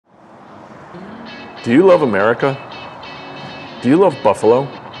Do you love America? Do you love Buffalo?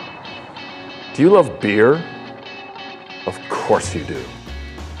 Do you love beer? Of course you do.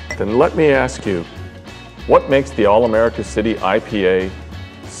 Then let me ask you, what makes the All America City IPA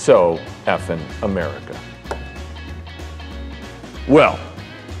so effin' America? Well,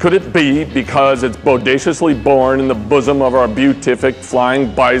 could it be because it's bodaciously born in the bosom of our beautific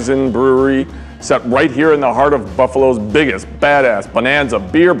Flying Bison brewery, set right here in the heart of Buffalo's biggest badass bonanza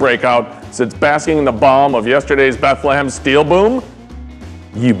beer breakout, sits basking in the balm of yesterday's Bethlehem Steel boom?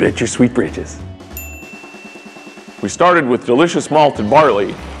 You bet your sweet britches. We started with delicious malted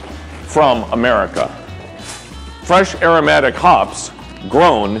barley from America. Fresh aromatic hops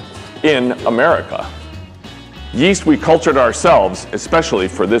grown in America. Yeast we cultured ourselves, especially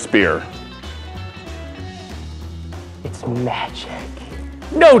for this beer. It's magic.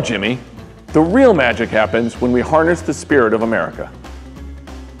 No, Jimmy. The real magic happens when we harness the spirit of America.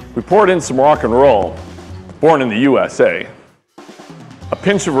 We poured in some rock and roll, born in the USA. A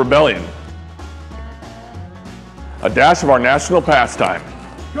pinch of rebellion. A dash of our national pastime.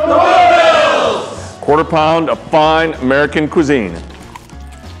 Go Bills! Quarter pound of fine American cuisine.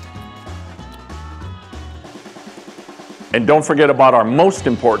 And don't forget about our most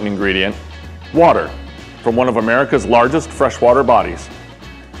important ingredient, water, from one of America's largest freshwater bodies.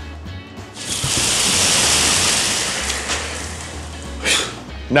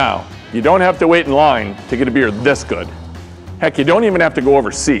 Now, you don't have to wait in line to get a beer this good. Heck, you don't even have to go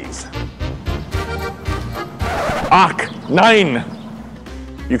overseas. Ach, nein!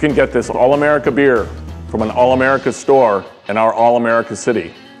 You can get this All America beer from an All America store in our All America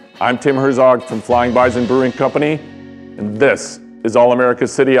city. I'm Tim Herzog from Flying Bison Brewing Company, and this is All America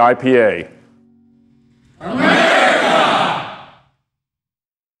City IPA. America!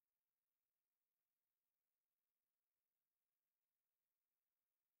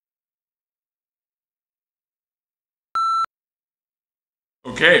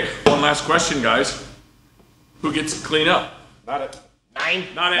 Okay, one last question, guys. Who gets to clean up? Not it. Nine.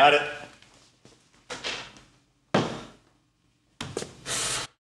 Not it. Not it.